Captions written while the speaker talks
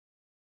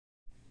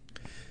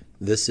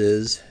This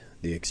is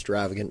the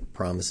Extravagant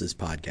Promises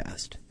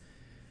Podcast,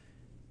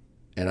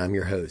 and I'm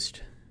your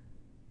host,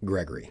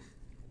 Gregory.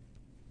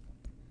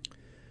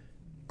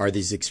 Are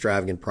these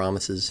extravagant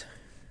promises?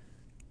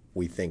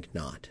 We think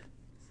not.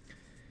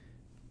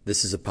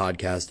 This is a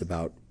podcast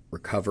about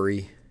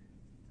recovery,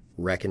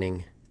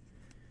 reckoning,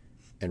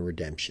 and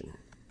redemption.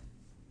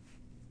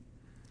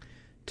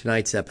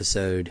 Tonight's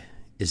episode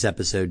is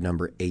episode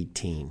number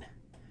 18.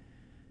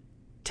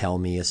 Tell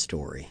me a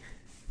story.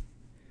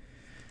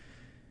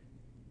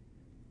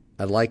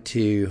 I'd like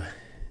to,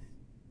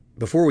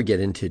 before we get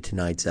into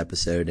tonight's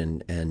episode,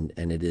 and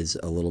it is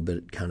a little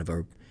bit kind of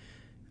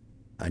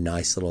a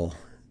nice little,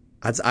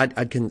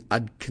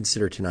 I'd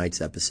consider tonight's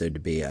episode to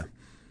be a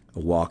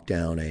walk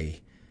down a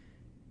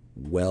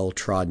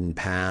well-trodden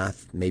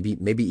path,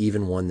 maybe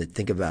even one that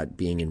think about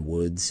being in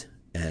woods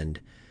and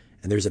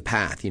there's a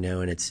path,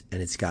 and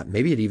it's got,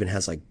 maybe it even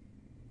has like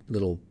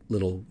little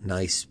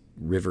nice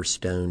river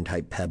stone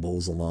type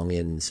pebbles along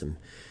it and some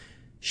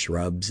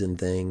shrubs and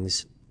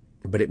things.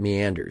 But it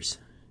meanders.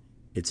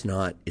 It's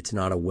not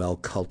a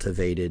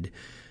well-cultivated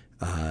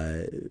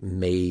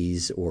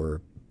maze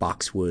or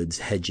boxwoods,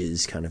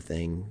 hedges kind of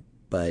thing.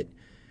 But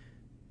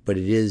it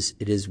is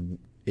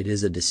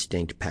a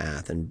distinct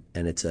path, and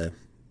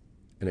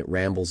it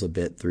rambles a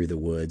bit through the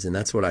woods, and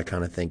that's what I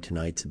kind of think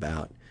tonight's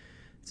about.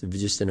 It's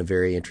just in a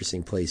very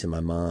interesting place in my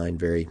mind.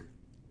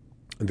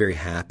 I'm very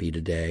happy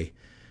today.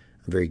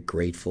 I'm very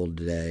grateful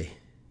today,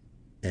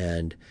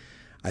 and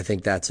I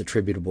think that's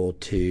attributable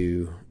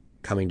to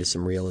coming to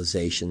some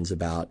realizations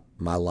about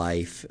my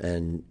life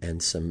and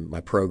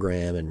my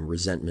program and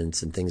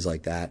resentments and things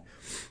like that.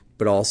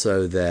 But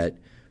also that,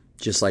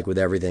 just like with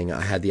everything,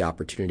 I had the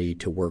opportunity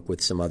to work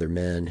with some other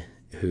men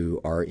who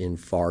are in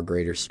far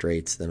greater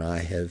straits than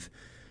I have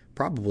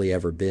probably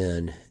ever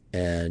been.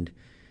 And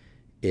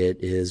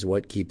it is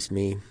what keeps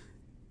me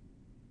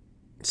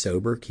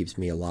sober, keeps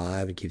me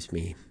alive, and keeps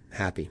me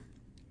happy.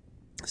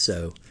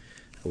 So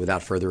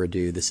without further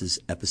ado, this is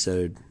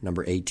episode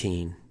number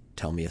 18,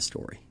 Tell Me a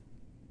Story.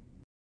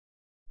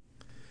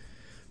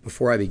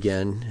 Before I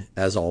begin,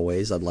 as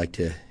always, I'd like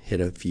to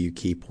hit a few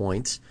key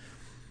points.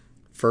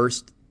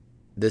 First,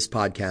 this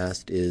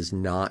podcast is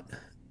not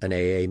an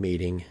AA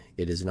meeting.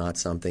 It is not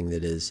something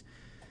that is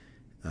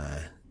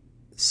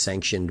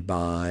sanctioned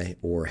by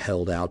or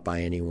held out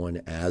by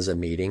anyone as a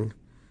meeting.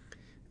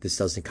 This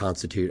doesn't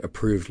constitute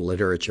approved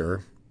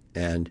literature.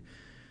 And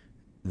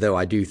though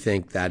I do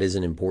think that is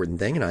an important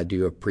thing, and I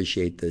do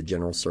appreciate the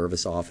General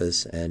Service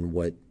Office and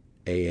what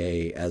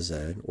AA as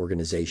an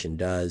organization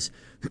does,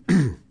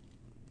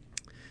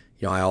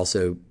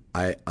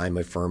 I'm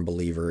a firm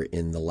believer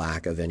in the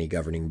lack of any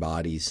governing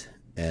bodies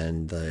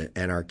and the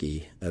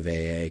anarchy of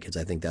AA, because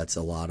I think that's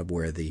a lot of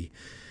where the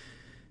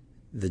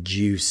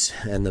juice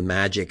and the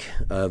magic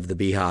of the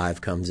beehive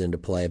comes into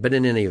play. But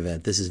in any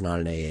event, this is not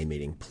an AA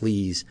meeting,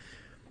 please,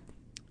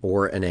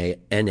 or an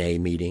NA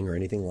meeting or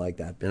anything like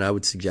that. And I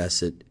would suggest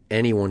that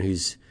anyone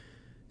who's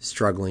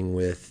struggling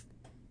with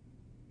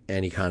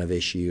any kind of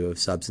issue of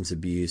substance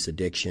abuse,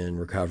 addiction,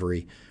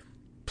 recovery,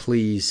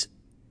 please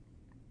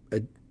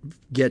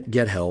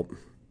get help,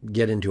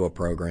 get into a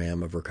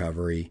program of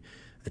recovery,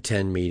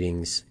 attend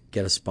meetings,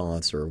 get a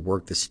sponsor,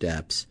 work the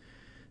steps,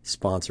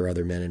 sponsor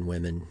other men and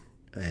women,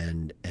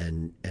 and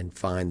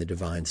find the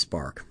divine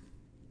spark.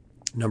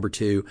 Number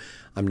two,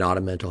 I'm not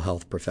a mental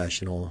health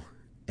professional,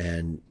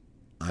 and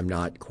I'm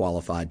not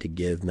qualified to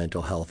give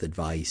mental health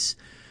advice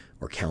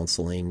or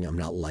counseling. I'm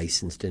not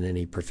licensed in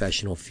any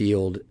professional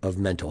field of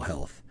mental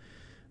health.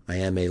 I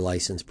am a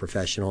licensed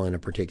professional in a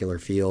particular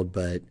field,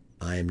 but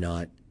I am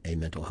not a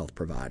mental health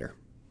provider.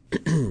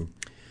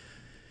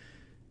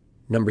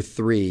 Number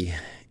three,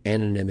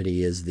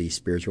 anonymity is the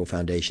spiritual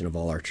foundation of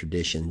all our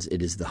traditions.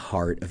 It is the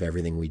heart of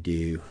everything we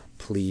do.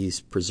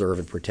 Please preserve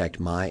and protect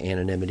my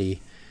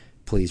anonymity.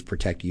 Please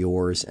protect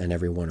yours and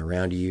everyone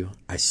around you.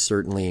 I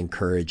certainly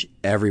encourage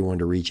everyone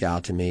to reach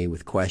out to me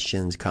with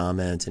questions,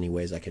 comments, any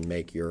ways I can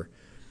make your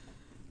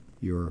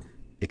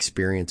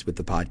experience with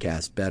the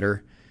podcast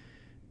better.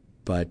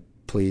 But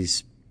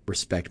please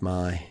respect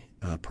my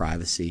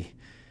privacy.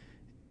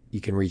 You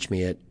can reach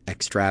me at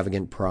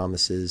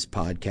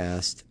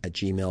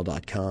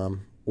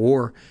extravagantpromisespodcast@gmail.com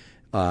or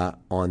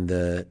on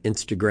the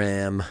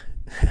Instagram.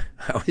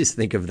 I always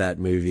think of that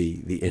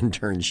movie, The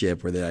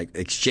Internship, where they like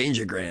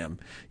exchange-a-gram.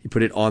 You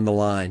put it on the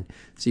line.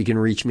 So you can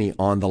reach me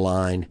on the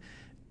line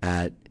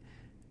at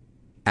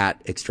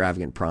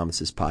Extravagant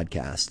Promises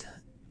Podcast.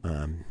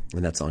 And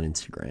that's on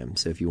Instagram.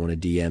 So if you want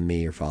to DM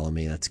me or follow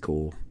me, that's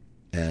cool.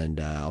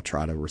 And I'll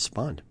try to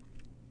respond.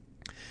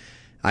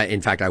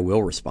 In fact, I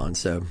will respond.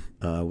 So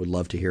I would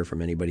love to hear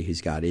from anybody who's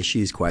got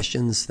issues,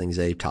 questions,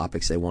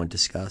 topics they want to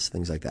discuss,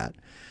 things like that.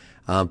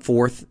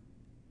 Fourth,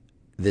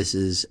 this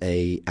is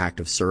an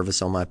act of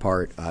service on my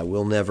part. I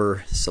will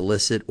never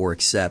solicit or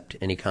accept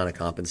any kind of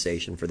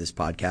compensation for this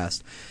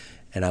podcast,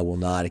 and I will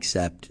not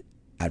accept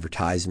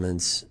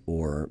advertisements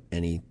or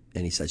any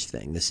such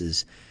thing. This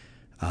is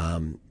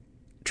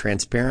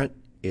transparent,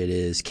 it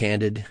is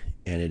candid,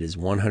 and it is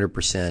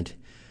 100%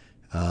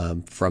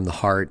 from the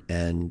heart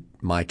and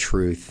my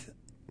truth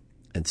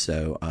And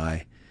so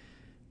I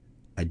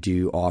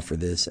do offer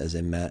this as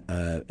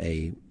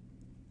a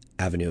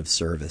avenue of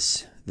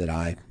service that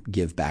I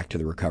give back to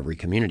the recovery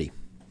community.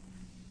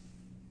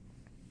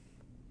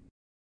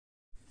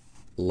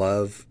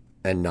 Love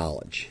and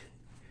knowledge.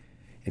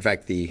 In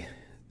fact, the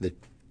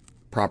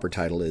proper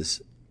title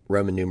is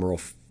Roman numeral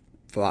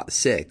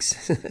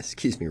 6,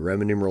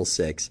 Roman numeral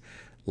 6,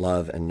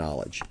 love and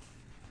knowledge.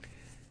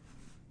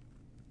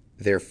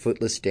 Their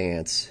footless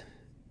dance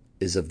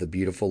is of the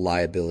beautiful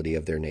liability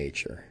of their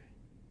nature.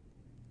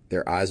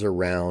 Their eyes are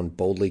round,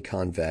 boldly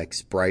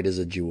convex, bright as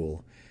a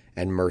jewel,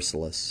 and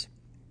merciless.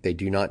 They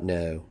do not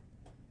know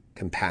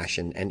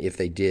compassion, and if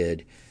they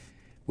did,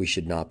 we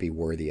should not be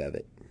worthy of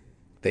it.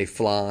 They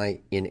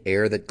fly in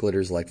air that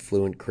glitters like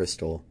fluent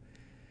crystal,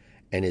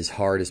 and is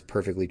hard as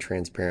perfectly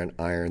transparent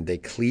iron. They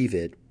cleave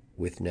it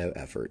with no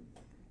effort.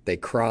 They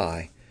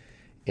cry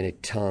in a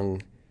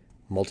tongue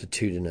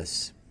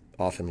multitudinous,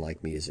 often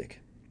like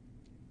music.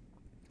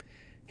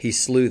 He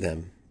slew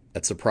them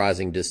at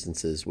surprising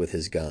distances with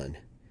his gun.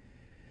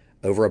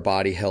 Over a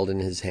body held in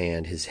his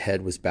hand, his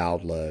head was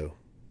bowed low,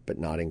 but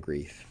not in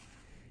grief.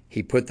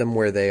 He put them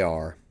where they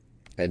are,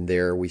 and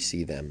there we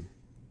see them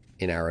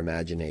in our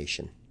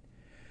imagination.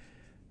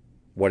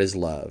 What is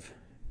love?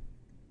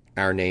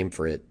 Our name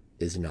for it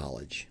is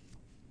knowledge.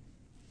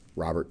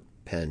 Robert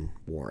Penn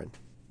Warren.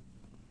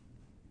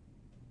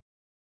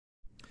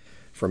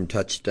 From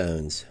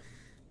Touchstones.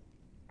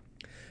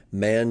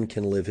 Man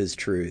can live his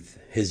truth,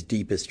 his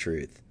deepest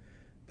truth,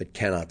 but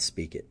cannot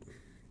speak it.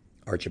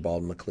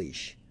 Archibald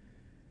MacLeish.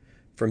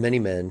 For many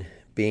men,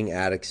 being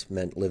addicts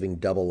meant living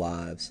double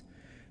lives.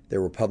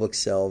 There were public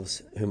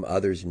selves whom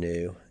others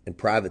knew, and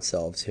private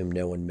selves whom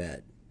no one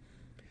met.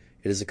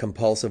 It is a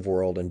compulsive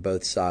world, and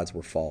both sides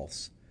were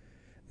false.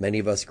 Many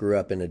of us grew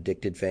up in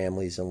addicted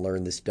families and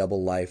learned this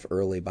double life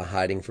early by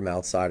hiding from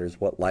outsiders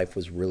what life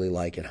was really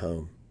like at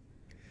home.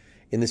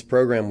 In this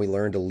program, we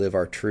learn to live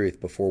our truth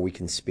before we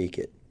can speak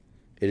it.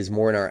 It is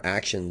more in our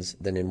actions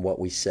than in what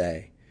we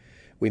say.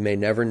 We may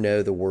never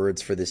know the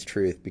words for this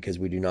truth because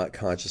we do not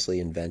consciously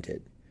invent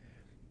it.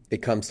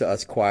 It comes to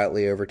us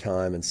quietly over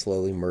time and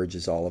slowly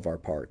merges all of our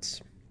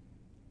parts.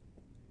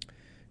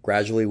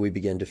 Gradually, we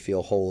begin to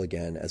feel whole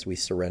again as we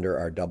surrender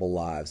our double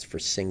lives for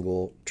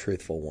single,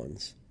 truthful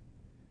ones.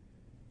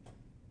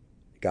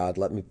 God,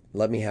 let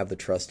me have the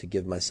trust to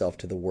give myself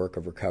to the work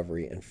of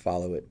recovery and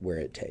follow it where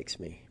it takes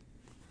me.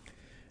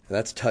 And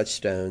that's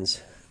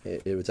Touchstones.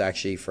 It was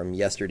actually from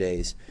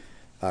yesterday's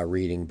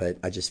reading, but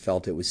I just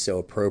felt it was so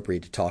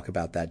appropriate to talk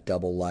about that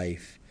double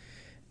life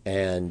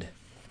and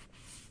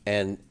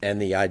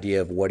the idea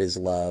of what is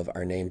love.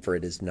 Our name for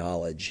it is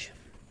knowledge.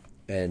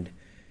 And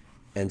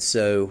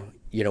so,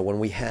 when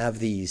we have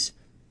these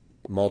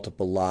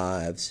multiple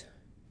lives,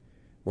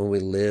 when we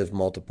live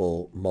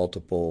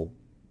multiple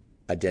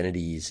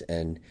identities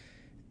and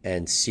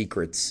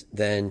secrets,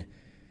 then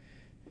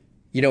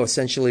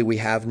essentially we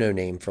have no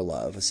name for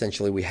love.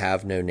 Essentially we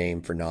have no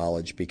name for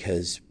knowledge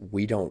because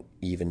we don't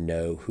even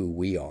know who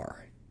we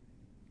are.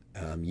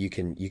 You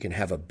can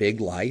have a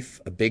big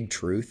life, a big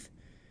truth,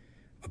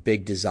 a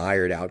big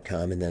desired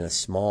outcome, and then a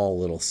small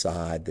little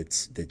side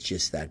that's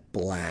just that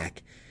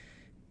black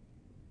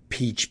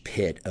peach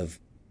pit of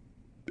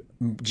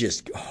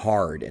just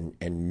hard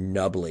and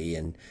nubbly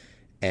and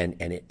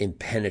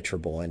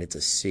impenetrable, and it's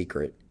a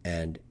secret,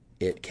 and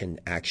it can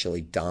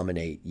actually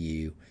dominate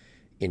you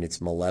in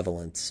its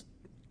malevolence.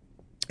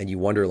 And you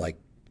wonder,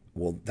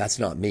 well, that's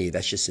not me.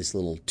 That's just this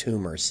little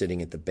tumor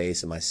sitting at the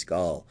base of my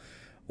skull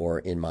or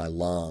in my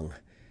lung.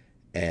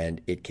 And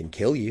it can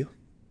kill you,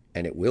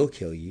 and it will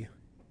kill you.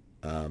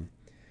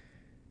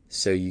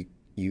 So you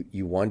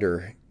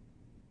wonder,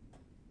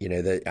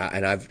 that,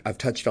 and I've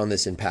touched on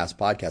this in past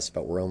podcasts,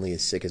 but we're only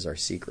as sick as our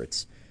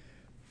secrets.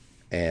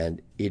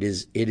 And it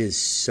is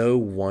so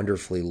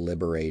wonderfully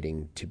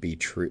liberating to be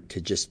true,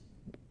 to just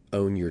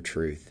own your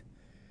truth.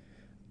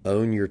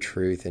 Own your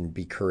truth and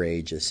be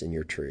courageous in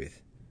your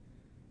truth.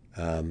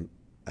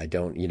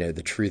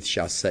 The truth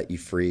shall set you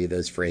free,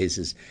 those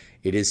phrases.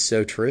 It is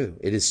so true.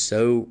 It is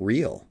so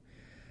real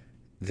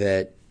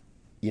that,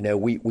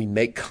 we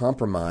make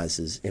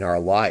compromises in our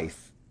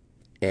life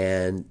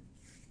and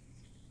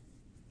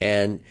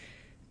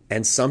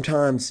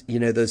sometimes,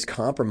 those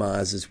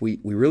compromises, we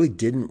really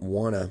didn't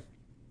want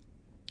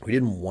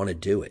to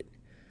do it.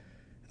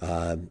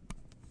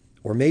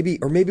 Or maybe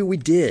we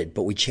did,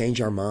 but we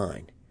changed our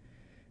mind.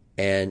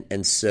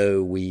 And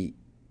so we,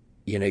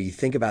 you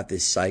think about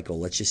this cycle,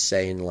 let's just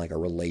say in like a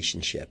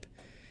relationship,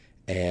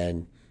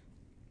 and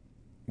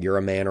you're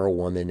a man or a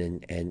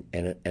woman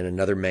and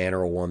another man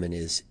or a woman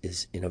is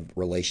in a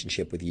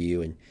relationship with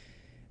you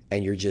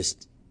and you're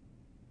just,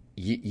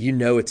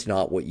 it's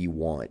not what you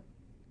want.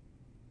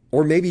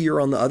 Or maybe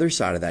you're on the other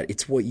side of that.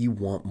 It's what you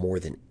want more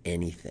than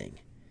anything.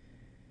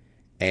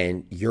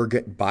 And you're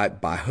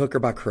by hook or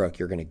by crook,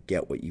 you're going to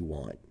get what you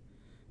want.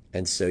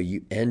 And so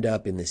you end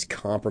up in this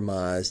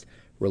compromised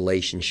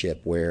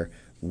relationship where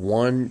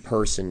one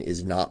person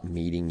is not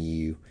meeting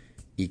you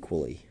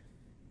equally.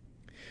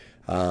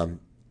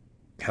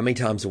 How many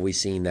times have we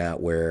seen that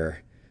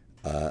where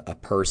a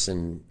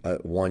person,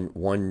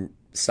 one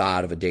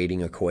side of a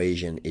dating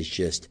equation is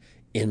just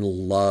in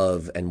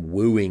love and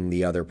wooing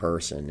the other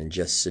person and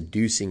just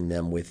seducing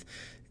them with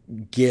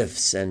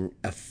gifts and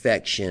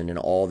affection and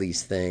all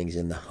these things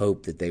in the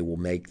hope that they will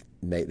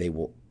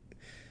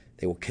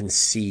they will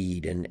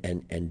concede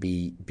and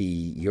be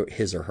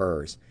his or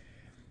hers,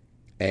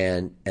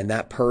 and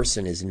that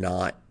person is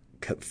not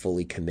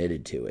fully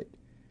committed to it,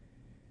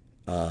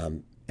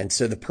 and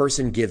so the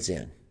person gives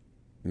in.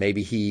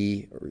 Maybe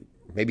he or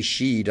maybe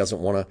she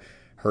doesn't want to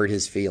hurt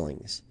his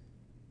feelings,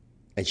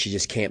 and she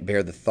just can't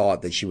bear the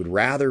thought that she would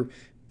rather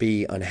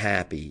be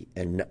unhappy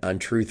and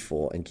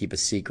untruthful and keep a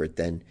secret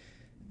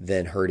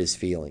than hurt his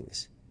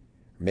feelings.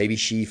 Maybe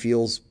she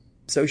feels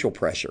social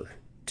pressure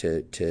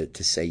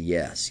to say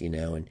yes,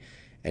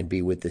 and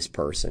be with this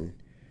person.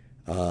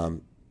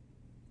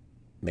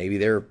 Maybe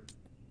they're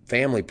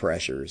family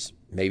pressures.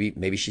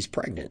 Maybe she's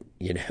pregnant,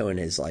 and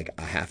is like,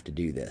 I have to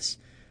do this.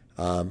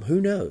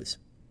 Who knows?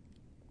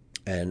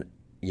 And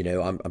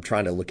I'm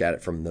trying to look at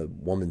it from the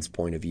woman's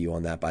point of view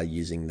on that by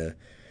using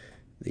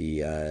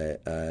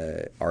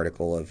the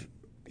article of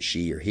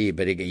she or he.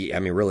 But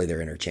really,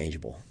 they're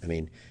interchangeable.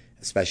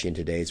 Especially in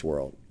today's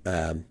world.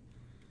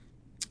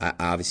 I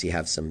obviously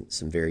have some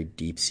very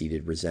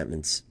deep-seated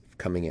resentments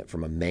coming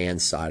from a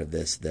man's side of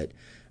this that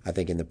I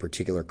think in the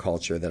particular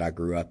culture that I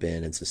grew up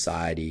in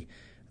society,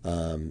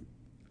 I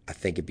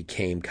think it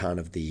became kind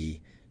of the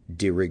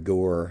de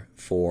rigueur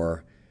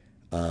for,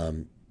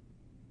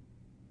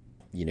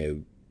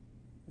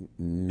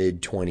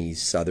 mid-20s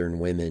Southern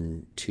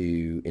women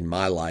in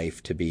my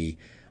life, to be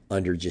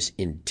under just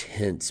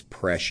intense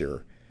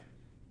pressure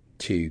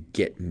to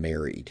get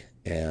married.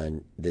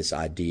 And this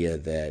idea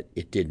that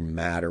it didn't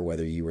matter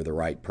whether you were the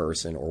right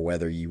person or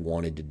whether you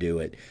wanted to do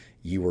it,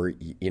 you were,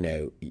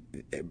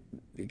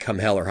 come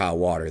hell or high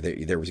water,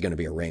 there was going to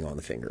be a ring on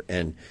the finger.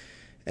 And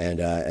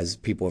as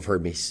people have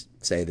heard me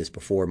say this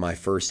before, my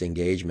first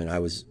engagement, I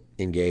was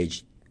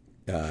engaged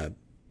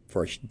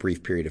for a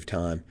brief period of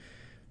time.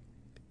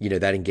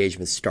 That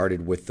engagement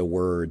started with the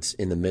words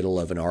in the middle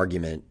of an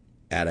argument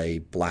at a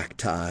black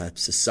tie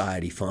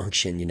society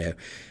function,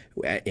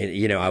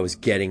 I was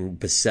getting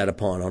beset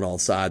upon on all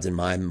sides in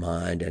my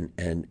mind,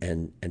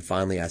 and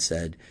finally I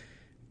said,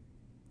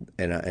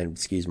 and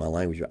excuse my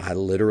language, I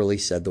literally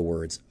said the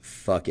words,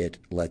 "Fuck it,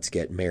 let's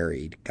get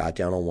married." Got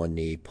down on one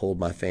knee, pulled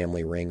my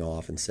family ring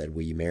off, and said,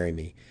 "Will you marry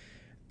me?"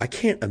 I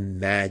can't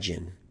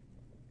imagine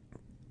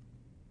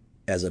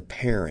as a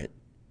parent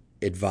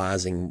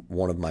advising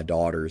one of my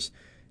daughters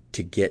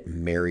to get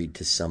married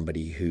to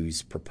somebody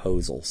whose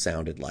proposal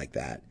sounded like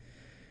that.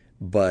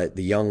 But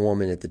the young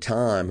woman at the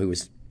time, who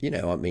was,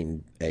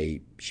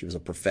 she was a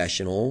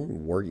professional,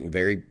 working,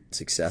 very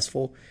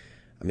successful.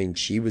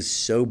 She was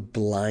so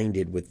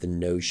blinded with the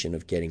notion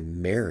of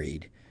getting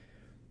married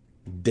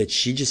that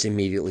she just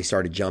immediately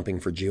started jumping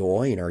for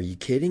joy. And are you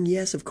kidding?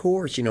 Yes, of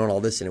course. And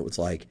all this. And it was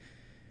like,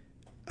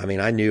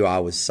 I knew I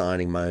was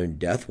signing my own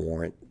death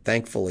warrant.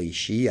 Thankfully,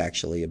 she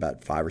actually,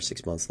 about 5 or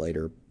 6 months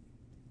later,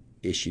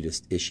 issued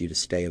a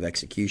stay of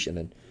execution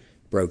and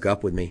broke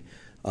up with me.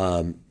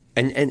 And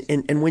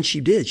when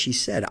she did, she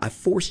said, "I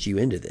forced you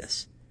into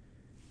this."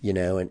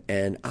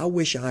 And I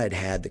wish I had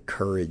had the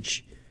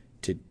courage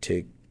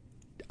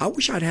I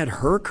wish I'd had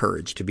her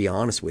courage, to be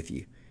honest with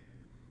you,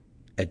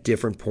 at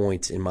different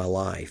points in my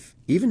life,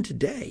 even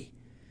today,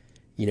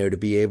 to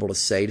be able to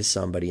say to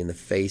somebody in the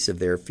face of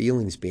their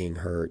feelings being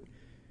hurt,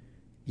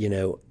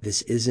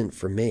 this isn't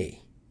for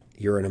me.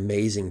 You're an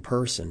amazing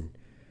person,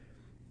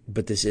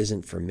 but this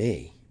isn't for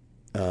me.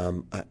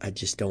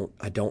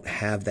 I don't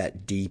have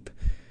that deep,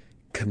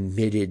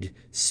 committed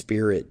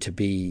spirit to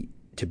be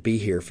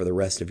here for the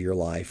rest of your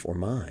life or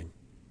mine.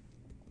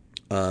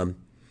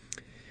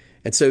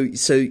 And so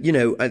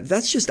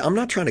that's just, I'm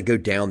not trying to go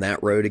down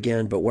that road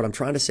again, but what I'm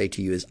trying to say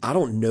to you is, I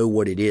don't know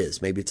what it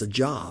is. Maybe it's a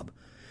job.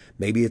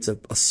 Maybe it's a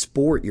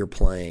sport you're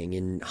playing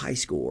in high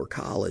school or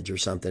college or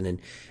something.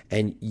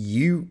 And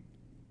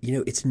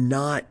it's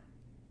not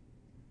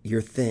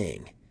your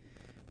thing,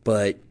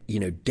 but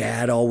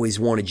dad always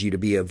wanted you to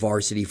be a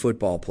varsity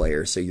football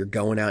player. So you're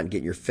going out and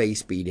getting your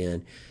face beat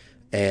in,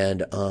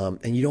 and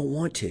you don't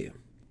want to,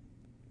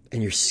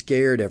 and you're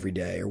scared every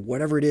day or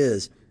whatever it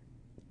is.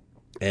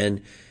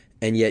 And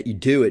yet you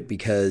do it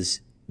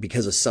because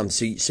of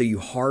something. So you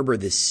harbor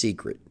this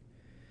secret,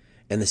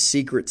 and the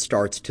secret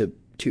starts to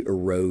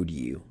erode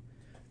you.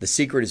 The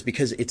secret is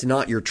because it's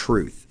not your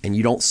truth, and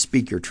you don't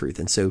speak your truth.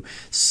 And so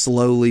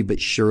slowly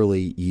but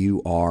surely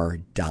you are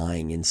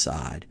dying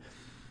inside.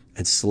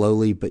 And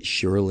slowly but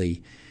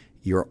surely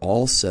you're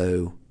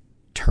also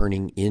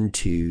turning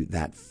into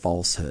that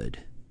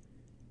falsehood.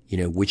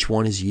 Which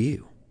one is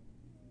you?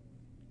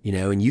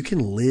 And you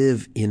can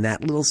live in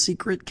that little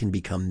secret, can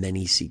become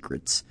many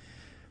secrets,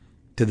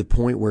 to the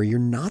point where you're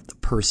not the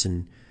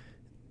person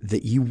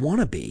that you want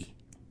to be.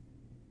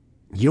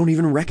 You don't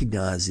even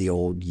recognize the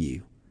old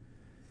you.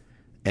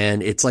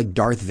 And it's like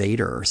Darth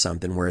Vader or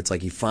something, where it's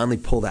like you finally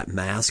pull that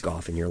mask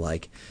off and you're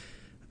like,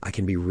 I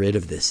can be rid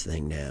of this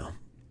thing now.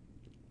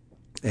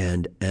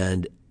 And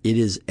it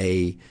is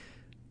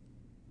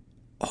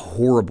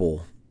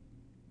horrible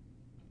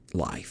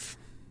life.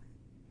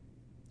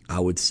 I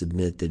would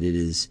submit that it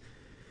is,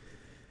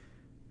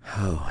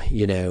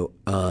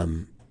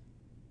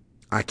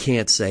 I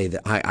can't say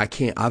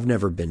that I've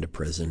never been to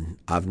prison.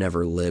 I've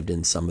never lived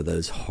in some of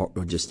those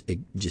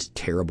just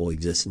terrible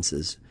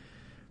existences.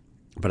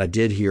 But I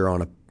did hear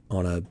on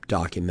a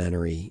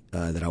documentary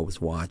that I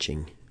was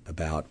watching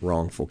about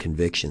wrongful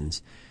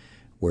convictions,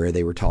 where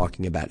they were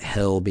talking about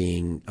hell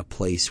being a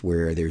place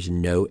where there's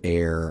no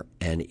air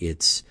and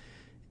it's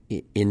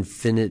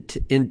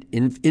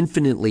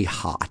infinitely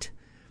hot,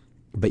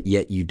 but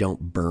yet you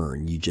don't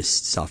burn, you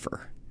just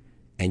suffer,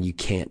 and you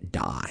can't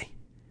die.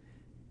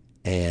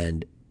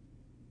 And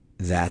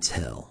that's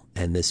hell.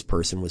 And this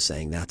person was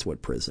saying that's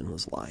what prison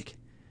was like.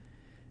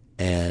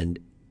 And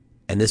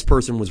this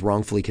person was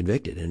wrongfully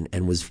convicted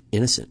and was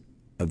innocent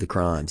of the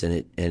crimes,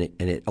 and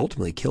it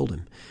ultimately killed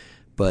him.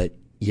 But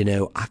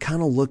I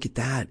kind of look at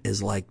that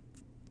as like,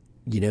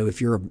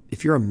 if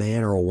you're a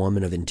man or a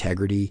woman of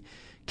integrity,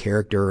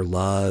 character,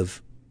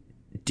 love,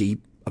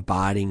 deep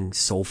abiding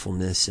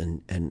soulfulness,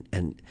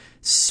 and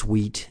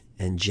sweet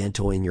and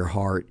gentle in your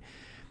heart,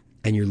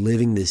 and you're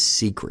living this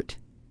secret,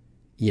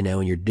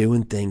 and you're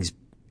doing things,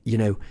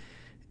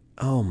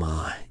 oh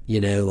my,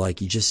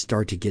 like you just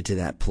start to get to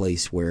that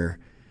place where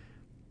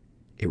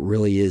it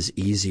really is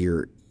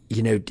easier.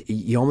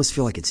 You almost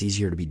feel like it's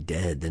easier to be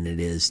dead than it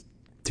is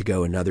to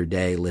go another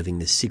day living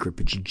this secret,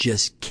 but you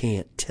just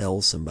can't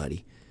tell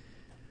somebody.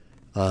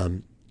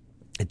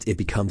 It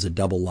becomes a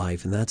double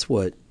life, and that's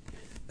what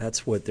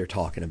they're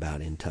talking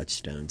about in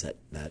Touchstones,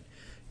 that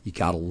you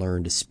got to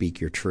learn to speak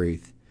your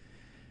truth.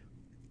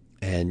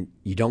 And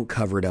you don't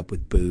cover it up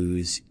with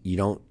booze. You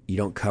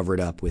don't cover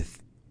it up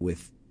with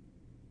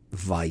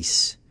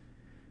vice,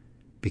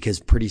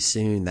 because pretty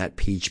soon that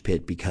peach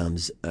pit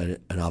becomes an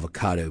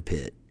avocado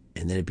pit,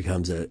 and then it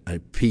becomes a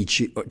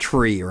peach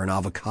tree or an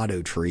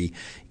avocado tree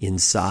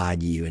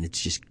inside you, and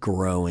it's just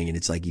growing, and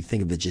it's like you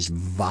think of it just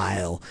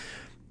vile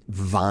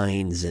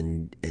vines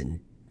and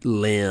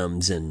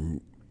limbs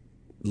and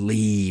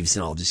leaves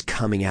and all just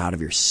coming out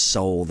of your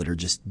soul that are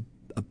just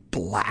a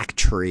black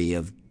tree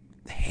of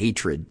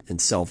hatred and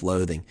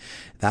self-loathing.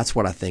 That's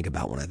what I think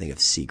about when I think of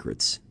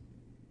secrets.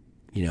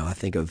 I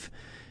think of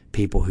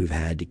people who've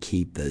had to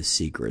keep those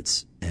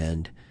secrets.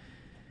 And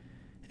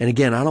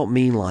again, I don't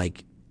mean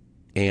like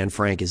Anne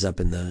Frank is up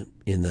in the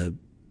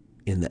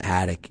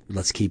attic,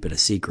 let's keep it a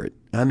secret.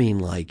 I mean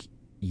like,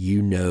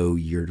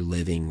 you're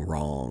living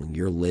wrong.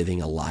 You're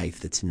living a life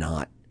that's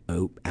not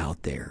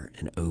out there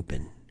and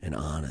open and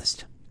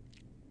honest.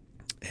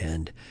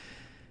 And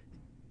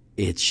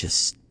it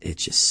just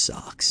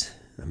sucks.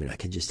 I mean, I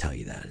can just tell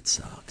you that it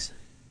sucks.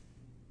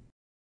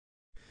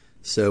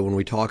 So when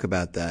we talk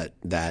about that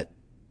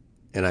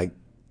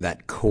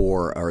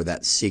core or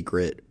that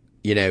secret,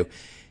 it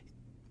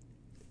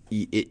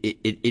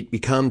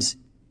becomes,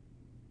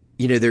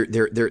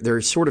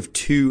 there's sort of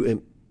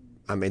two.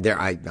 I mean,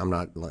 I'm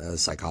not a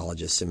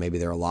psychologist, so maybe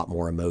there are a lot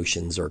more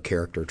emotions or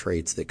character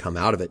traits that come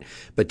out of it.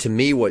 But to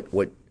me,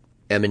 what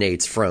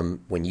emanates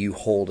from when you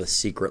hold a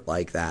secret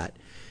like that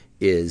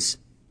is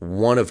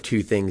one of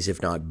two things,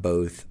 if not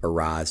both,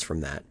 arise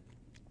from that.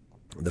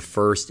 The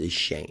first is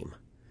shame.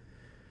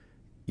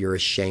 You're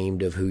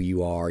ashamed of who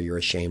you are. You're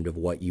ashamed of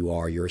what you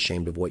are. You're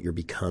ashamed of what you're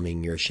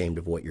becoming. You're ashamed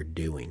of what you're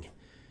doing.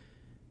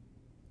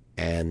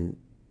 And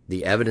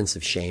the evidence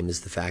of shame is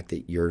the fact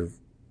that you're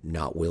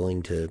not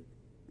willing to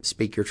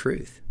speak your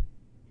truth.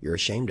 You're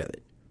ashamed of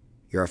it.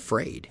 You're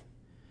afraid.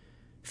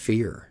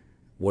 Fear.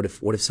 What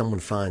if someone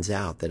finds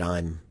out that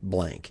I'm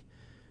blank?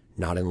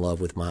 Not in love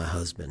with my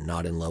husband,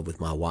 not in love with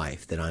my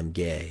wife, that I'm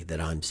gay,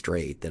 that I'm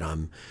straight, that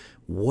I'm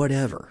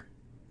whatever,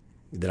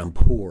 that I'm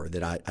poor,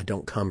 that I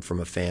don't come from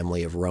a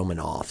family of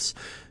Romanovs,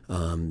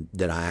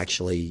 that I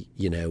actually,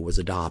 was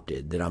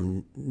adopted, that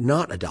I'm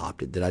not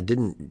adopted, that I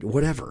didn't,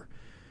 whatever.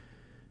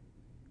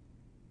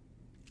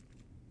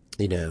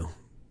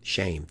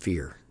 Shame,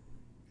 fear.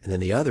 And then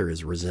the other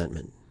is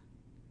resentment.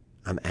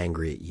 I'm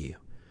angry at you.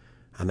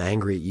 I'm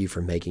angry at you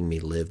for making me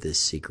live this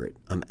secret.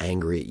 I'm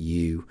angry at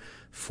you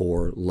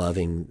for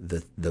loving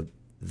the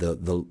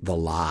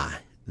lie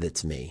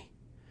that's me.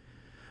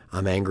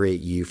 I'm angry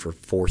at you for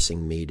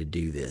forcing me to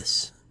do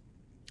this.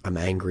 I'm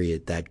angry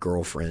at that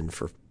girlfriend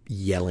for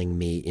yelling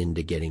me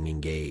into getting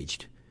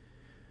engaged.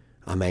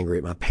 I'm angry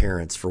at my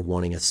parents for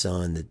wanting a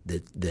son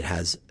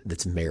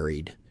that's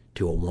married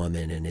to a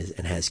woman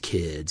and has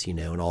kids,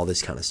 and all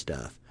this kind of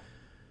stuff.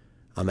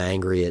 I'm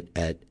angry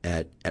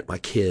at my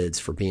kids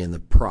for being the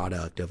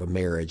product of a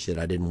marriage that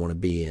I didn't want to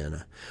be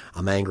in.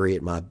 I'm angry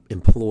at my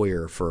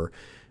employer for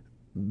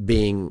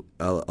being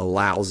a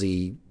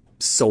lousy,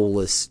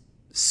 soulless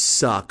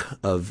suck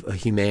of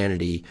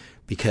humanity,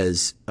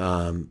 because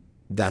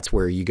that's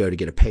where you go to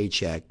get a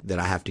paycheck, that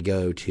I have to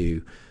go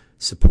to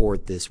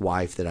support this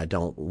wife that I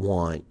don't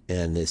want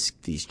and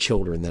these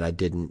children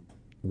that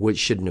which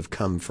shouldn't have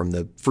come from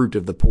the fruit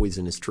of the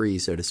poisonous tree,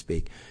 so to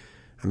speak.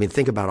 I mean,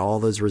 think about all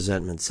those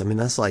resentments. I mean,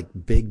 that's like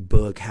big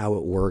book, how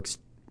it works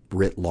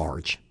writ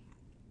large.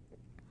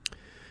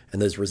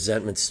 And those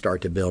resentments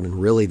start to build,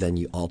 and really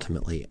then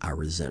I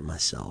resent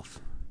myself.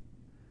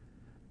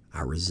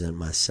 I resent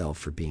myself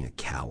for being a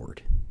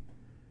coward,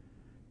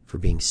 for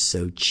being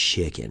so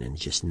chicken and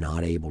just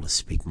not able to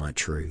speak my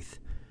truth.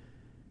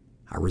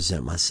 I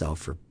resent myself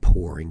for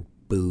pouring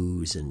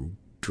booze and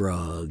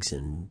drugs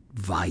and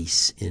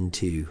vice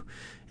into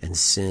and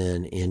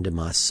sin into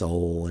my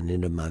soul and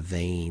into my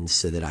veins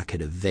so that I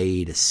could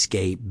evade,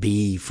 escape,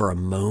 be for a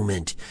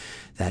moment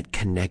that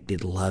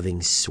connected,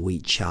 loving,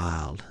 sweet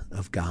child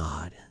of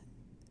God.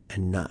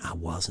 And no, I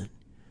wasn't.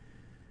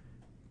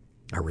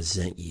 I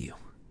resent you.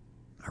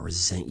 I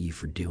resent you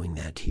for doing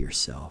that to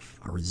yourself.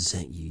 I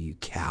resent you, you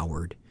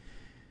coward.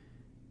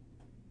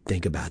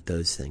 Think about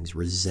those things.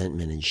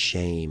 Resentment and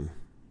shame.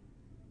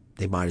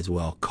 They might as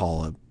well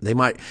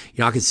I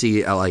could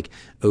see like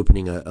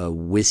opening a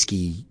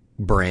whiskey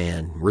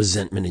brand,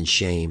 resentment and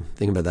shame.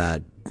 Think about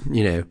that,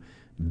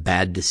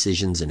 bad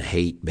decisions and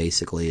hate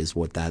basically is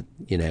what that,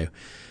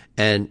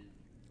 and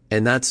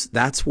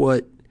that's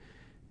what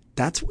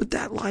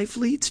that life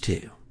leads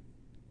to,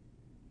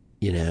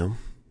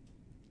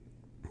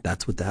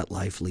 that's what that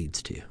life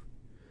leads to.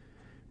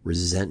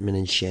 Resentment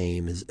and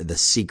shame is the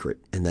secret,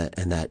 and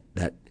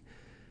that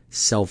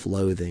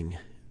self-loathing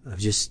of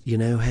just,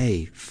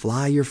 hey,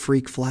 fly your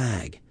freak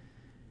flag,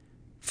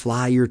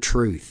 fly your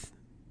truth.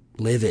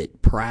 Live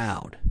it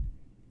proud.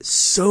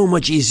 So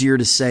much easier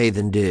to say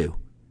than do.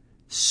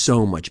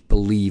 So much,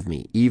 believe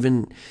me.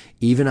 Even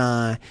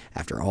I,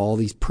 after all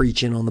these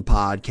preaching on the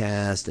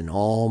podcast and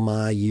all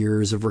my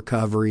years of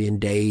recovery and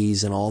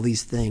days and all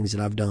these things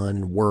that I've done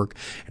and work,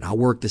 and I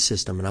work the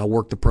system and I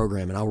work the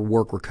program and I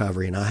work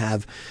recovery and I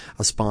have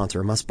a sponsor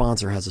and my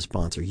sponsor has a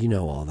sponsor.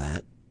 All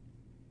that.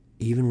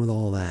 Even with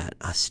all that,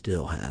 I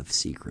still have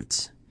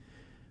secrets.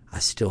 I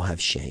still have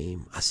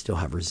shame. I still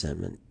have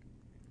resentment.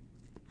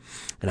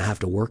 And I have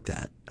to work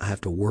that. I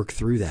have to work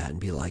through that and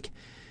be like,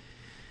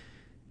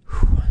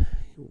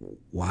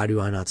 why do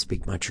I not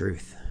speak my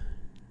truth?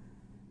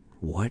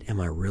 What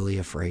am I really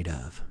afraid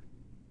of?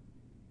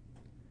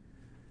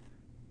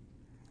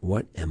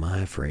 What am I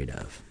afraid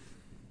of?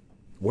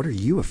 What are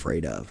you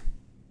afraid of?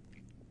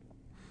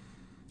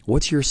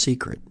 What's your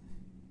secret?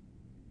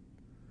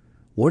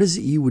 What is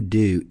it you would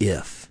do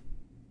if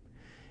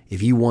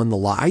you won the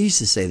lottery? I used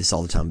to say this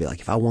all the time, be like,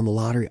 if I won the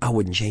lottery, I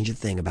wouldn't change a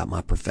thing about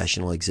my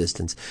professional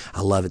existence.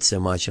 I love it so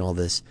much and all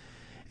this.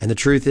 And the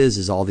truth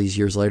is all these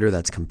years later,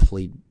 that's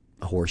complete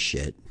horse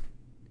shit.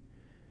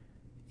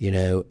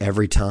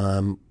 Every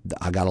time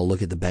I got to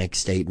look at the bank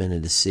statement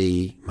and to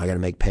see, am I going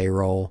to make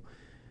payroll?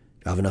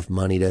 Do I have enough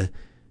money to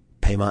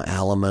pay my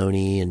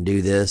alimony and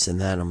do this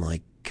and that? I'm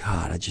like,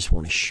 God, I just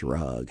want to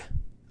shrug.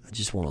 I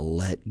just want to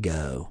let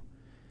go.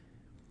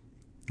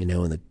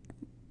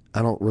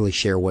 I don't really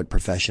share what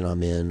profession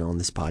I'm in on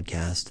this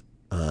podcast,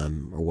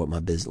 or what my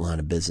line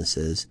of business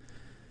is,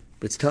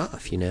 but it's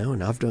tough,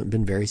 and I've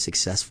been very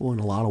successful in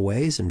a lot of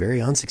ways and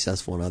very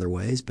unsuccessful in other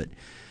ways. But,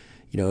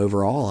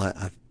 overall,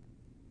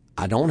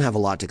 I don't have a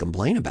lot to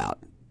complain about,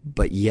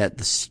 but yet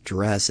the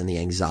stress and the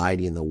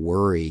anxiety and the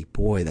worry,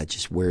 boy, that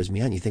just wears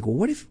me out. You think, well,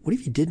 what if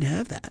you didn't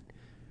have that?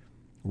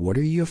 What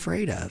are you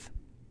afraid of?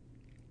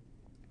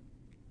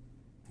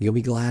 You'll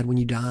be glad when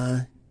you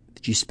die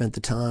that you spent the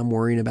time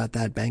worrying about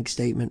that bank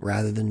statement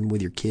rather than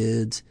with your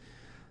kids,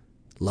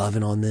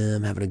 loving on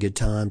them, having a good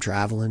time,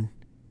 traveling.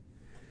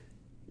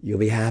 You'll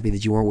be happy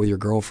that you weren't with your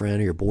girlfriend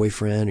or your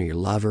boyfriend or your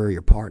lover, or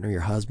your partner, your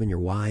husband, your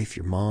wife,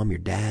 your mom, your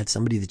dad,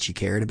 somebody that you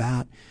cared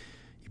about,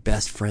 your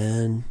best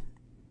friend,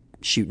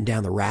 shooting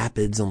down the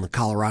rapids on the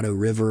Colorado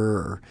River,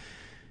 or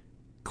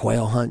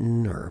quail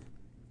hunting, or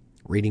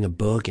reading a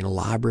book in a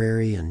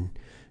library in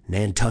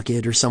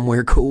Nantucket or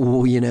somewhere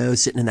cool,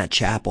 sitting in that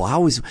chapel. I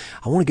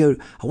want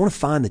to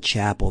find the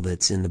chapel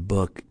that's in the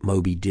book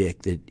Moby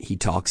Dick that he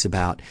talks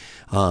about.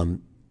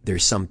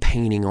 There's some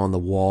painting on the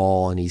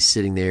wall and he's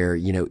sitting there,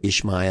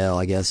 Ishmael,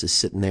 I guess, is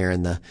sitting there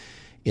in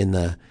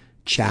the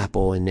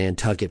chapel in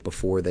Nantucket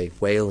before the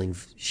whaling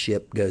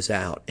ship goes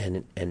out.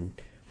 And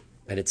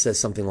it says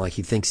something like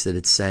he thinks that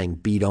it's saying,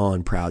 "Beat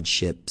on, proud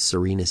ship,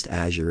 serenest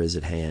azure is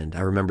at hand."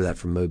 I remember that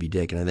from Moby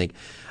Dick. And I think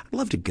I'd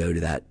love to go to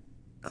that.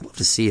 I'd love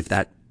to see if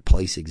that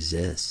place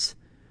exists.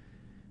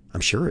 I'm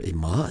sure it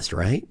must,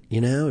 right?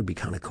 It'd be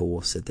kind of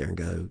cool to sit there and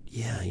go,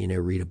 yeah,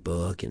 read a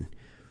book and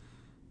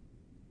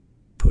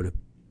put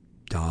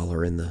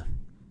 $1 in the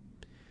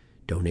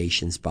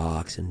donations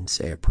box and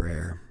say a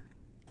prayer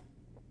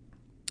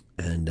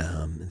and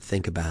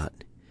think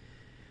about,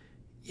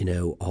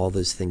 all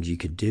those things you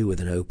could do with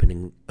an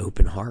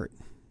open heart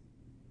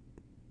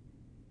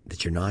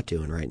that you're not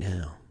doing right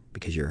now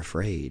because you're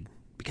afraid,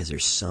 because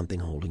there's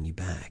something holding you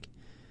back.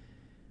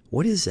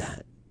 What is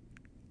that?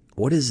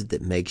 What is it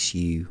that makes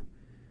you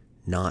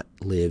not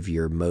live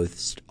your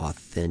most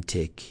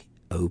authentic,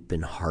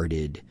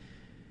 open-hearted,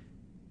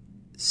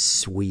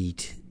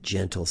 sweet,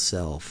 gentle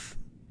self?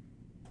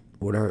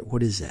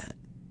 What is that?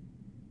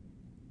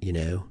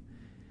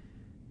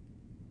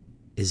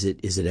 Is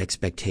it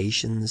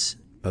expectations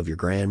of your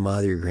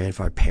grandmother, your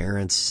grandfather,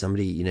 parents,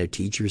 somebody,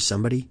 teachers,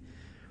 somebody?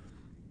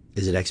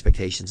 Is it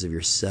expectations of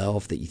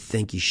yourself that you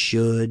think you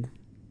should?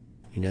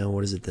 You know,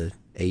 what is it, the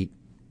 8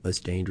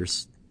 most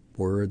dangerous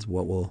words?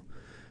 What will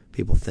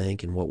people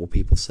think and what will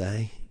people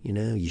say? You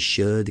know, you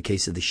should, the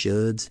case of the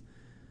shoulds.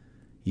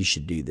 You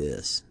should do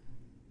this.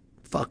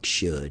 Fuck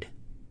should.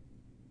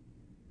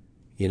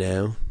 You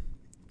know?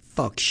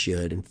 Fuck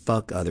should and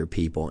fuck other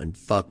people and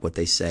fuck what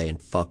they say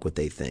and fuck what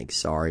they think.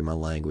 Sorry, my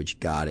language,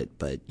 got it.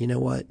 But you know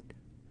what?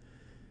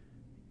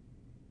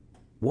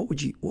 What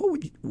would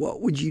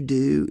you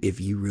do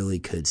if you really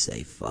could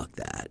say fuck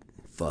that?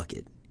 Fuck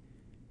it.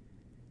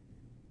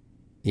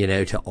 You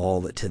know,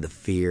 to the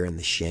fear and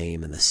the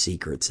shame and the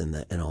secrets and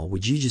all.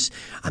 Would you just,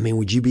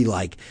 would you be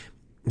like,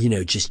 you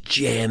know, just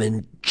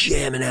jamming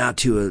out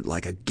to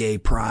a gay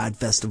pride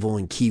festival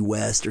in Key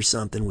West or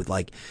something with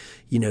like,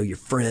 you know, your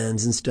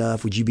friends and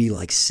stuff? Would you be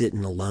like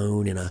sitting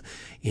alone in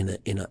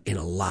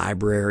a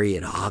library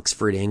in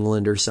Oxford,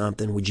 England or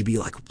something? Would you be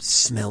like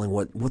smelling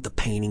what the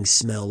paintings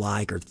smell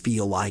like or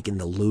feel like in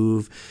the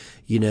Louvre?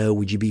 You know,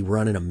 would you be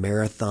running a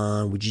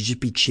marathon? Would you just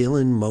be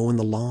chilling, mowing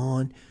the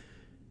lawn?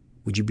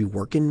 Would you be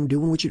working,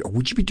 doing what or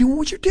would you be doing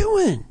what you're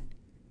doing?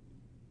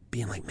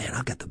 Being like, man,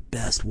 I've got the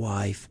best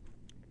wife.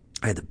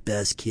 I had the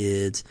best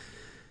kids.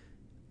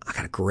 I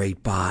got a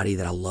great body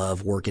that I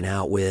love working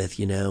out with,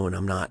 you know, and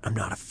I'm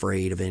not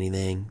afraid of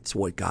anything. It's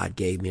what God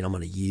gave me and I'm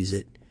going to use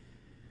it.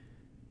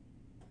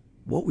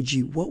 What would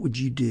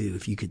you do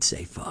if you could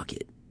say fuck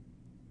it?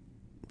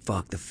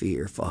 Fuck the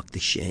fear, fuck the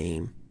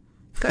shame.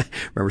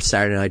 Remember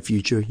Saturday Night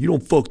Future? You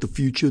don't fuck the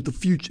future,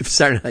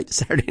 Saturday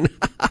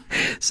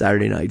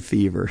Night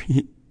Fever.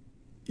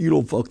 You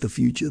don't fuck the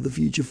future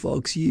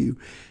fucks you.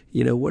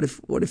 You know, what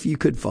if you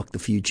could fuck the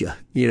future?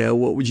 You know,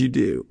 what would you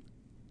do?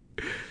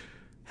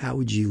 How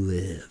would you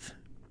live?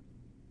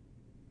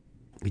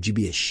 Would you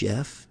be a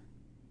chef?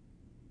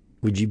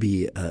 Would you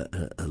be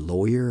a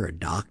lawyer or a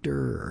doctor?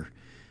 Or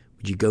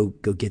would you go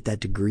get that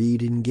degree you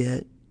didn't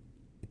get?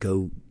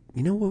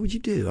 You know, what would you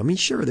do? I mean,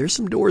 sure, there's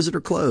some doors that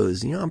are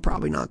closed. You know, I'm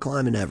probably not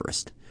climbing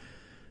Everest.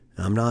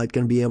 I'm not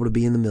going to be able to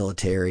be in the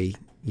military,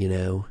 you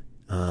know.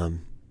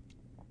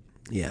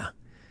 Yeah.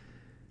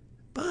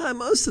 But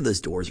most of those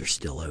doors are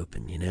still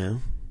open, you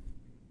know.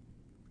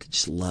 Could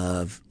just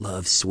love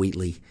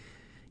sweetly.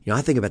 You know,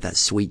 I think about that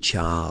sweet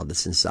child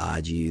that's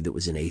inside you that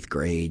was in 8th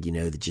grade, you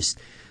know, that just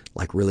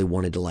like really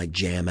wanted to like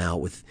jam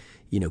out with,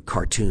 you know,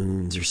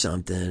 cartoons or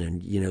something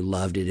and, you know,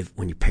 loved it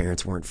when your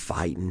parents weren't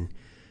fighting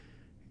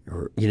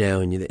or, you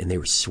know, and they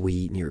were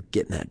sweet and you were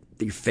getting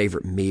your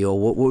favorite meal.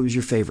 What was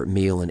your favorite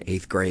meal in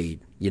 8th grade,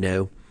 you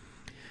know?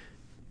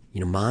 You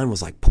know, mine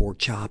was like pork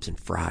chops and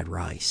fried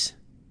rice.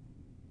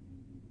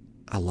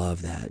 I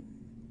love that.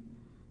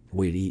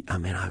 We'd eat. I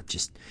mean, I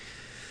just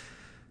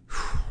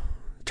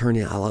turn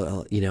in.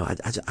 You know,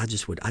 I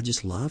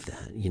just love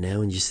that. You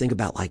know, and you just think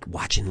about like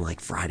watching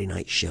like Friday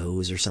night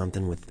shows or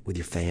something with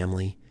your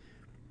family.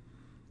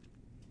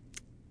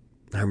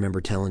 I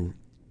remember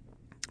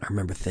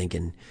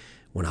thinking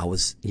when I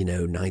was, you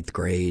know, 9th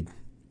grade,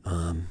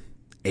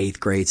 8th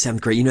grade,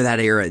 7th grade, you know, that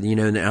era. You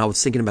know, and I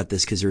was thinking about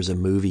this because there's a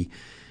movie.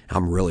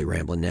 I'm really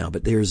rambling now,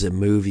 but there's a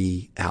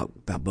movie out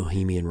about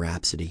Bohemian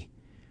Rhapsody.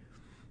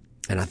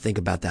 And I think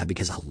about that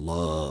because I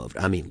loved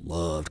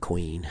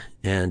Queen.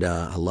 And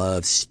I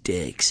loved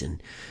Styx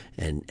and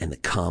the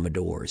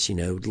Commodores, you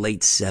know,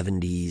 late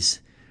 70s,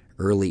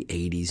 early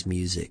 80s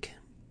music.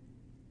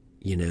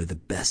 You know, The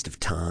Best of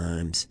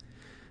Times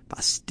by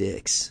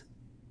Styx.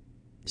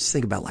 Just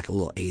think about like a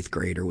little 8th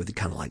grader with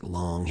kind of like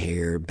long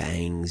hair,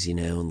 bangs, you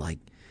know, and like,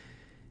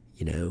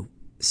 you know,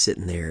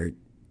 sitting there.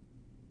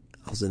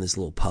 I was in this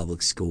little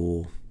public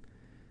school.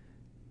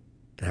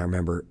 And I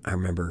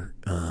remember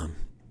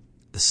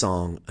the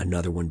song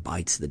Another One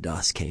Bites the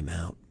Dust came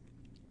out.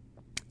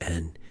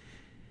 And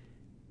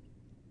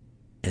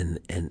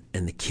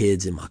the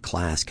kids in my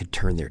class could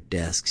turn their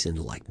desks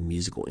into like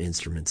musical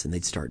instruments and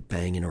they'd start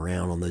banging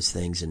around on those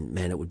things and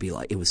man, it would be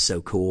like, it was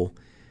so cool.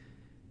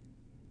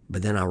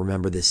 But then I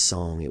remember this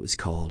song, it was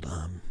called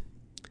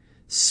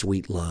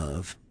Sweet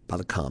Love by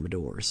the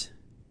Commodores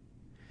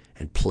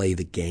and Play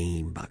the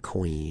Game by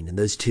Queen. And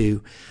those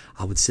two,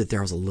 I would sit there,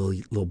 I was a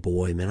little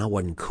boy, man, I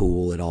wasn't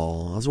cool at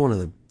all. I was one of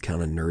the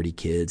kind of nerdy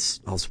kids.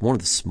 I was one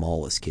of the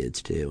smallest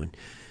kids too. And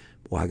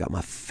boy, I got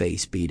my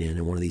face beat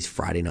in one of these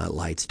Friday Night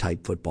Lights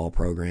type football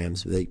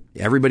programs.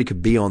 Everybody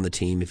could be on the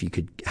team if you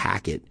could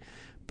hack it,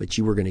 but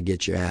you were going to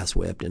get your ass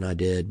whipped, and I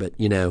did. But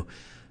you know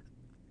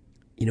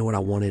what I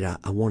wanted?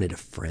 I wanted a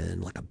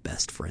friend, like a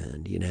best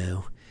friend, you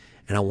know.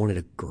 And I wanted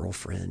a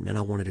girlfriend. Man,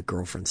 I wanted a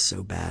girlfriend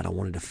so bad. I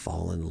wanted to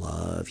fall in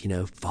love, you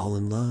know, fall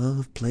in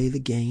love, play the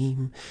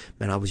game.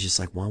 Man, I was just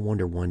like, well, I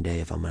wonder one day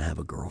if I'm going to have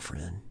a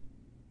girlfriend,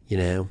 you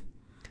know.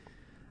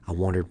 I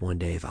wondered one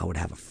day if I would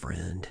have a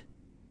friend,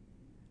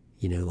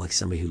 you know, like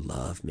somebody who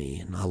loved me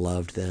and I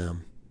loved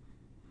them.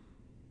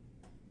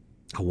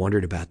 I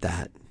wondered about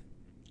that.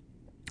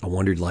 I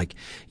wondered like,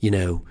 you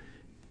know,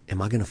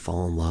 am I going to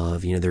fall in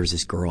love? You know, there was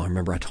this girl, I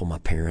remember I told my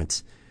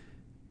parents,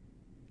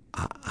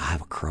 I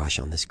have a crush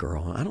on this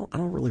girl. I don't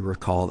really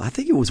recall. I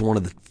think it was one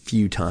of the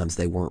few times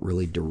they weren't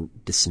really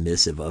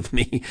dismissive of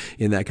me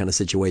in that kind of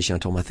situation. I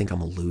told them I think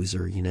I'm a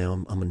loser, I'm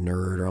a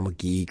nerd or I'm a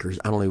geek, or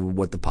I don't know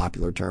what the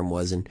popular term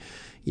was in,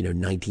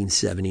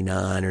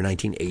 1979 or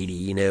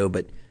 1980,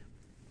 but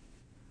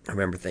I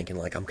remember thinking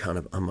like I'm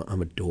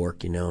a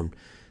dork, and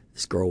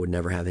this girl would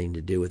never have anything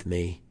to do with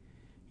me.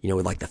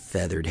 With like the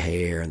feathered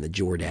hair and the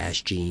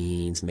Jordache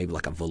jeans, maybe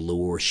like a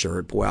velour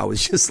shirt. Boy, I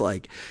was just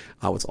like,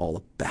 I was all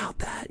about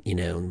that,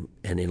 and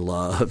in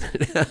love.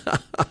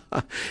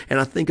 And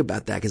I think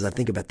about that because I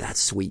think about that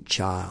sweet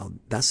child.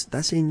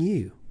 That's in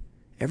you.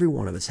 Every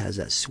one of us has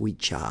that sweet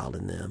child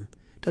in them.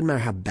 Doesn't matter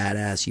how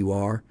badass you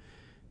are.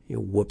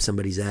 Whoop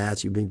somebody's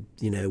ass. You've been,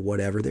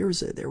 whatever. There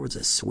was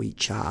a sweet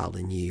child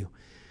in you.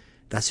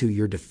 That's who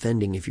you're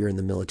defending if you're in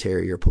the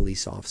military or a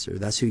police officer.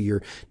 That's who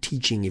you're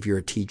teaching if you're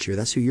a teacher.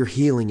 That's who you're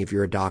healing if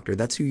you're a doctor.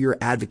 That's who you're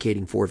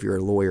advocating for if you're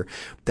a lawyer.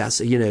 That's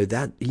who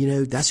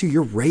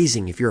you're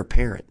raising if you're a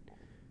parent.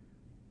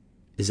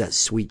 Is that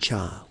sweet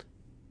child.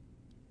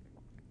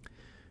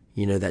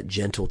 That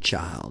gentle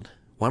child.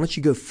 Why don't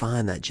you go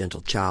find that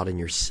gentle child in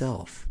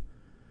yourself?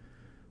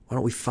 Why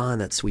don't we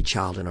find that sweet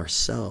child in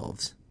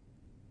ourselves?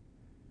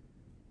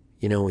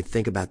 When we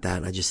think about that,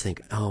 and I just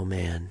think, oh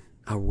man,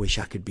 I wish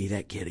I could be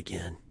that kid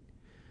again.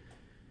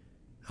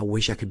 I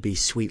wish I could be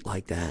sweet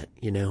like that.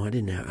 I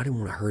didn't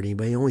want to hurt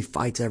anybody. The only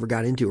fights I ever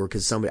got into were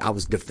because I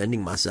was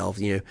defending myself.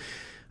 I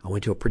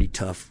went to a pretty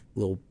tough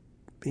little,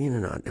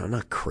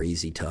 not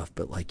crazy tough,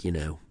 but like,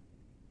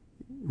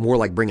 more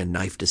like bring a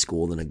knife to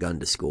school than a gun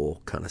to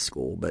school kind of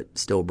school, but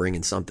still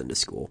bringing something to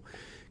school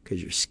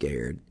because you're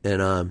scared.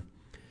 And,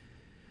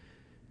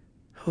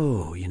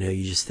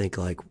 you just think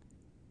like,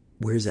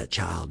 where's that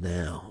child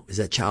now? Is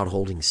that child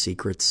holding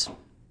secrets?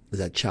 Is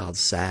that child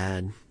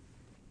sad?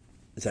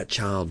 Is that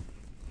child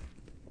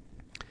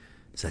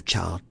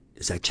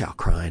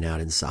crying out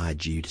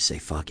inside you to say,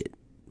 fuck it.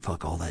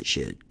 Fuck all that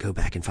shit. Go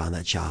back and find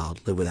that child.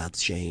 Live without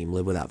shame.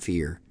 Live without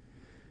fear.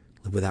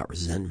 Live without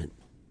resentment.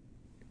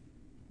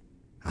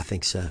 I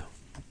think so.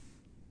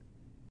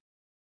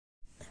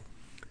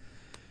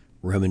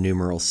 Roman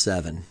numeral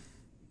 7.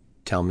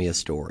 Tell me a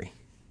story.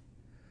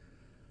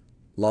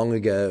 Long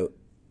ago,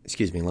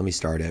 let me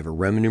start over.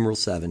 Roman numeral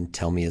 7.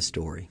 Tell me a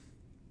story.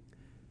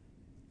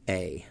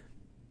 A.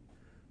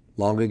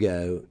 Long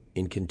ago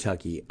in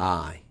Kentucky,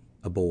 I,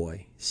 a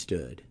boy,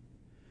 stood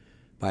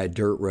by a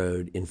dirt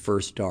road in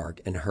first dark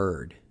and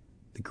heard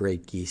the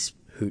great geese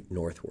hoot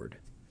northward.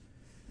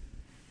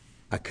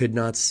 I could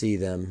not see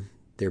them,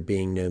 there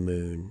being no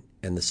moon,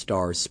 and the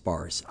stars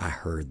sparse. I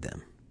heard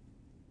them.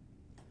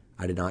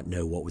 I did not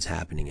know what was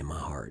happening in my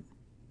heart.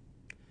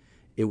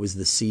 It was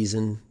the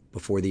season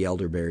before the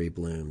elderberry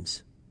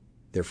blooms,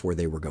 therefore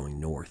they were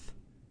going north.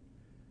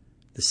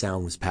 The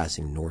sound was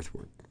passing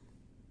northward.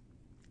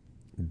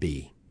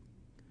 B.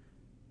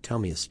 Tell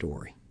me a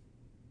story.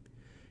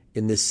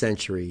 In this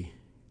century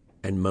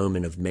and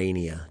moment of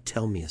mania,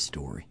 tell me a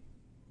story.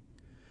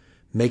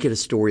 Make it a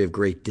story of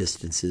great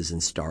distances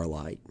and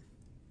starlight.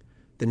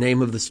 The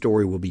name of the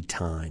story will be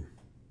time,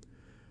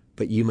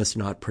 but you must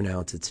not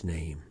pronounce its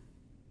name.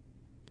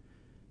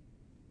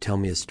 Tell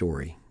me a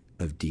story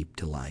of deep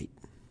delight.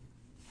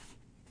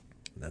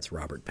 That's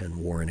Robert Penn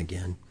Warren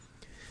again.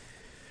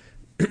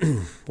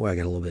 Boy, I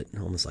got a little bit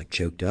almost like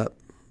choked up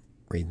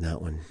reading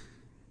that one.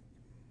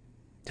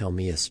 Tell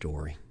me a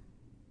story.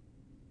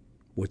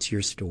 What's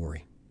your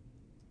story?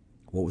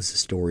 What was the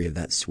story of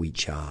that sweet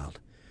child?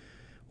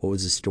 What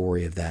was the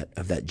story of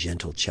that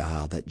gentle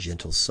child, that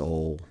gentle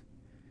soul?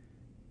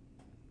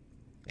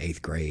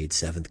 8th grade,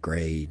 7th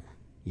grade,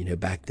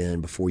 back then,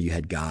 before you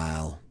had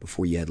guile,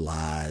 before you had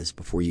lies,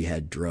 before you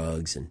had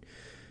drugs and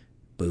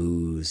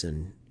booze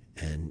and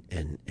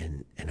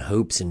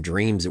hopes and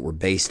dreams that were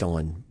based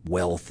on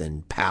wealth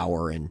and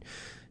power and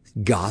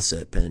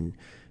gossip and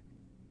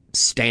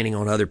standing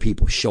on other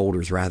people's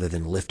shoulders rather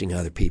than lifting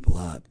other people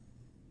up,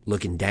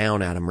 looking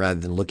down at them rather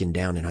than looking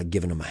down and not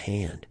giving them a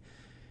hand.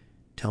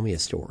 Tell me a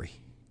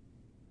story.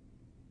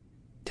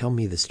 Tell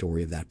me the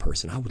story of that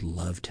person. I would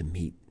love to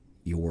meet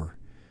your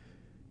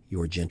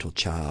gentle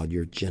child,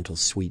 your gentle,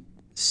 sweet,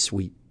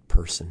 sweet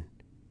person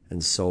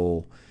and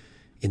soul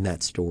in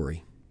that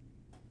story.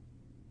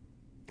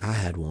 I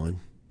had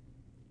one.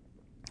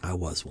 I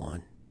was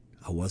one.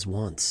 I was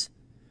once.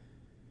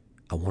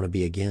 I want to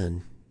be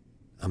again.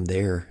 I'm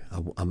there.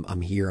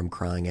 I'm here. I'm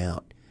crying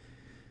out.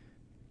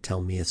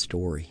 Tell me a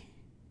story.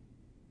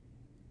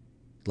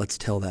 Let's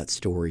tell that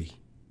story.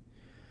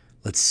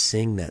 Let's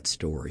sing that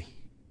story.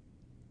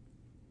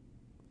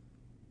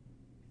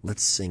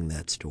 Let's sing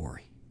that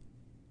story.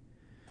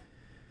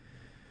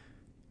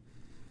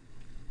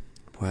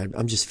 Boy,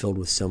 I'm just filled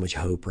with so much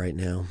hope right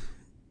now.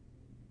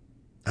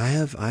 I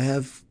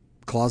have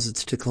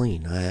closets to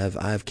clean. I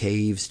have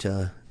caves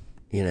to,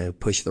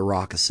 push the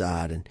rock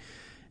aside and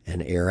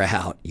air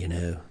out,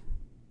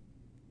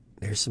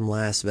 There's some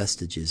last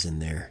vestiges in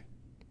there.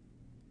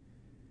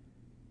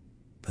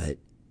 But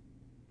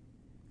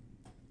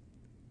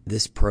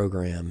this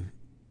program,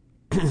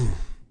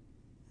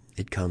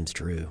 it comes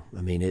true.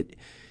 I mean,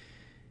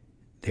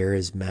 there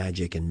is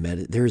magic and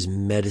there is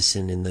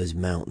medicine in those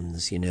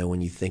mountains.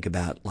 When you think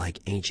about like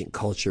ancient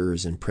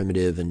cultures and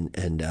primitive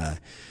and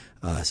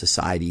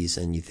societies,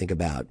 and you think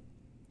about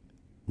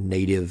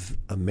Native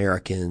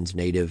Americans,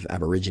 Native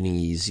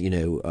Aborigines,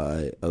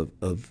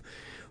 of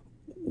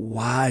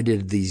why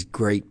did these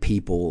great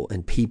people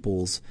and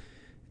peoples,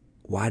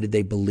 why did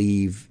they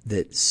believe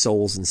that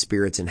souls and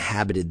spirits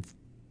inhabited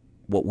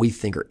what we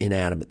think are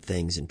inanimate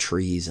things and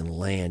trees and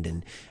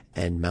land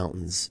and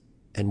mountains?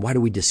 And why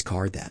do we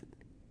discard that?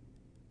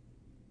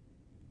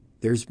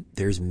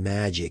 There's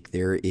magic.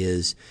 There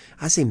is,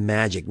 I say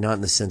magic not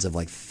in the sense of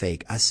like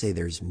fake. I say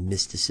there's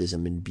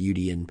mysticism and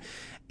beauty and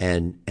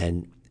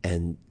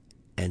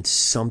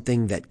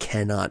something that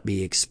cannot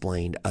be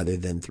explained other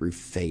than through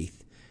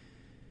faith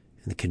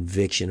and the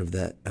conviction of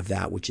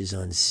that which is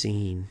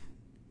unseen.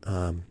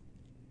 But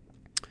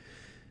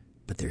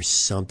there's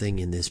something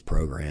in this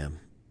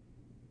program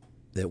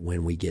that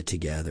when we get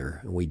together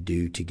and we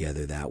do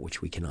together that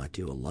which we cannot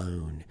do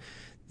alone,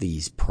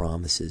 these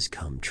promises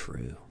come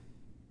true.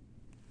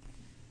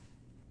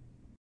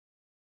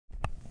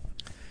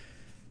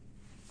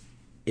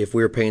 If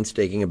we are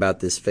painstaking about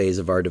this phase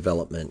of our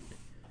development,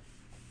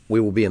 we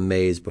will be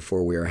amazed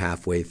before we are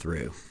halfway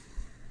through.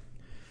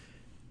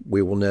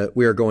 We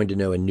are going to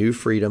know a new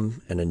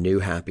freedom and a new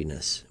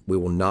happiness. We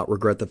will not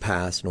regret the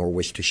past nor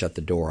wish to shut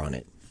the door on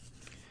it.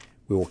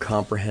 We will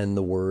comprehend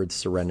the word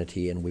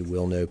serenity, and we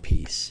will know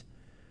peace.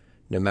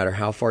 No matter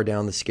how far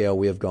down the scale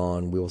we have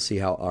gone, we will see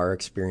how our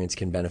experience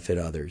can benefit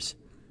others.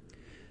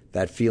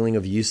 That feeling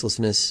of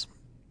uselessness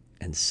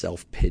and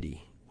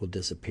self-pity will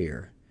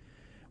disappear.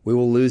 We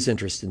will lose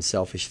interest in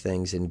selfish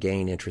things and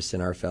gain interest in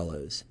our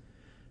fellows.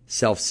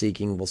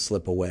 Self-seeking will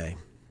slip away.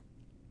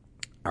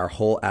 Our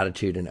whole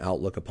attitude and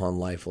outlook upon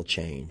life will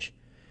change.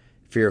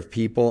 Fear of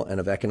people and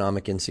of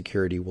economic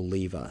insecurity will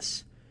leave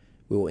us.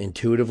 We will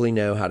intuitively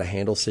know how to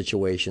handle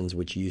situations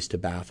which used to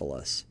baffle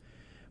us.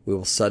 We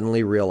will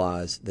suddenly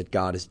realize that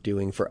God is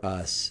doing for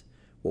us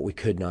what we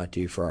could not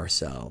do for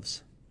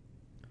ourselves.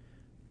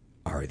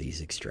 Are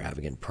these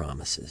extravagant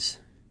promises?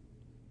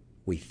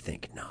 We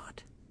think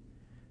not.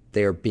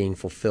 They are being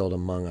fulfilled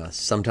among us,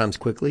 sometimes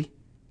quickly,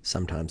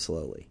 sometimes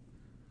slowly.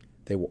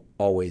 They will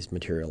always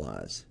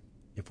materialize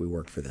if we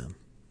work for them.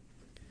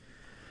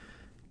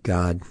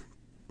 God,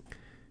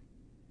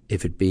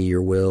 if it be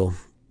your will,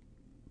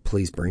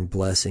 please bring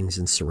blessings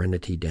and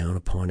serenity down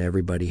upon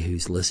everybody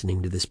who's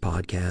listening to this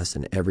podcast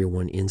and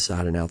everyone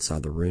inside and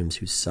outside the rooms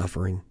who's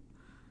suffering.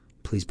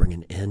 Please bring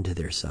an end to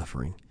their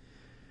suffering.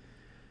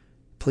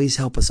 Please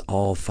help us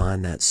all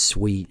find that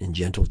sweet and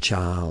gentle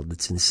child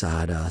that's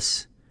inside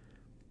us,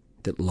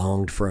 that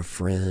longed for a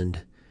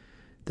friend,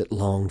 that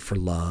longed for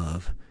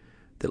love,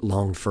 that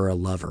longed for a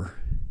lover,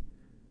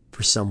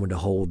 for someone to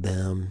hold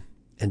them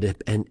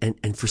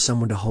and for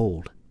someone to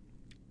hold.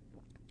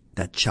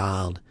 That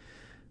child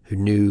who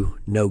knew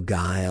no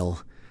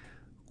guile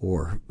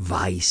or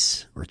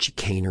vice or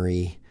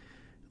chicanery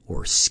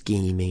or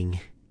scheming.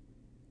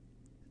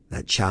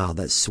 That child,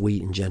 that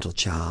sweet and gentle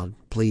child,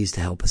 please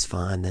to help us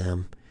find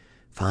them,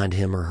 find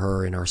him or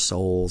her in our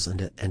souls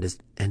and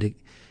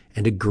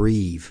to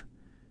grieve,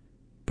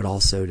 but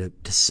also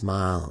to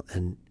smile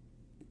and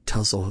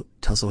tussle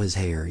his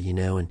hair,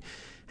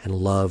 and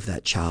love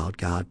that child.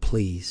 God,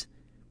 please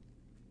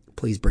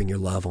bring your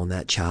love on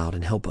that child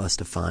and help us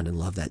to find and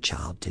love that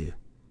child too.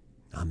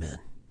 Amen.